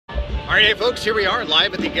All right, hey folks, here we are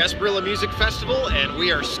live at the Gasparilla Music Festival, and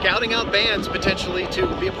we are scouting out bands potentially to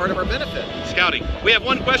be a part of our benefit. Scouting. We have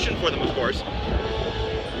one question for them, of course.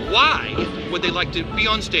 Why would they like to be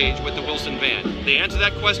on stage with the Wilson Band? They answer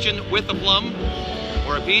that question with a plum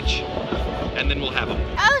or a peach, and then we'll have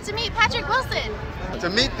them. Oh, to meet Patrick Wilson. To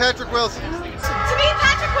meet Patrick Wilson. To meet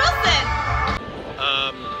Patrick Wilson.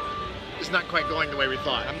 It's not quite going the way we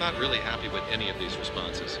thought. I'm not really happy with any of these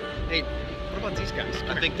responses. Hey, what about these guys?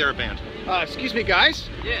 I think they're a band. Excuse me, guys.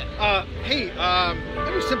 Yeah. Hey, I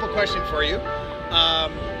have a simple question for you.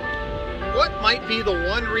 What might be the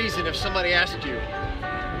one reason, if somebody asked you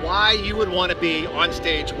why you would want to be on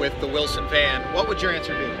stage with the Wilson Band, what would your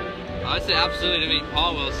answer be? I'd say absolutely to meet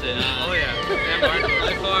Paul Wilson. Oh yeah. And Martin,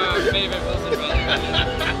 by far our favorite Wilson brother.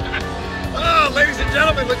 Oh, ladies and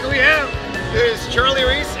gentlemen, look who we have. It's Charlie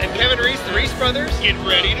Ries and Kevin Ries, the Ries brothers. Get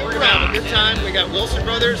ready to We're gonna have a good time. We got Wilson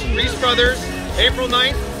brothers, Ries brothers, April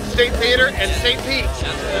 9th, State Theater, and St. Pete.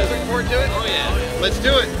 Absolutely. Looking forward to it? Oh yeah. Let's do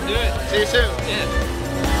it. Do it. See you soon. Yeah.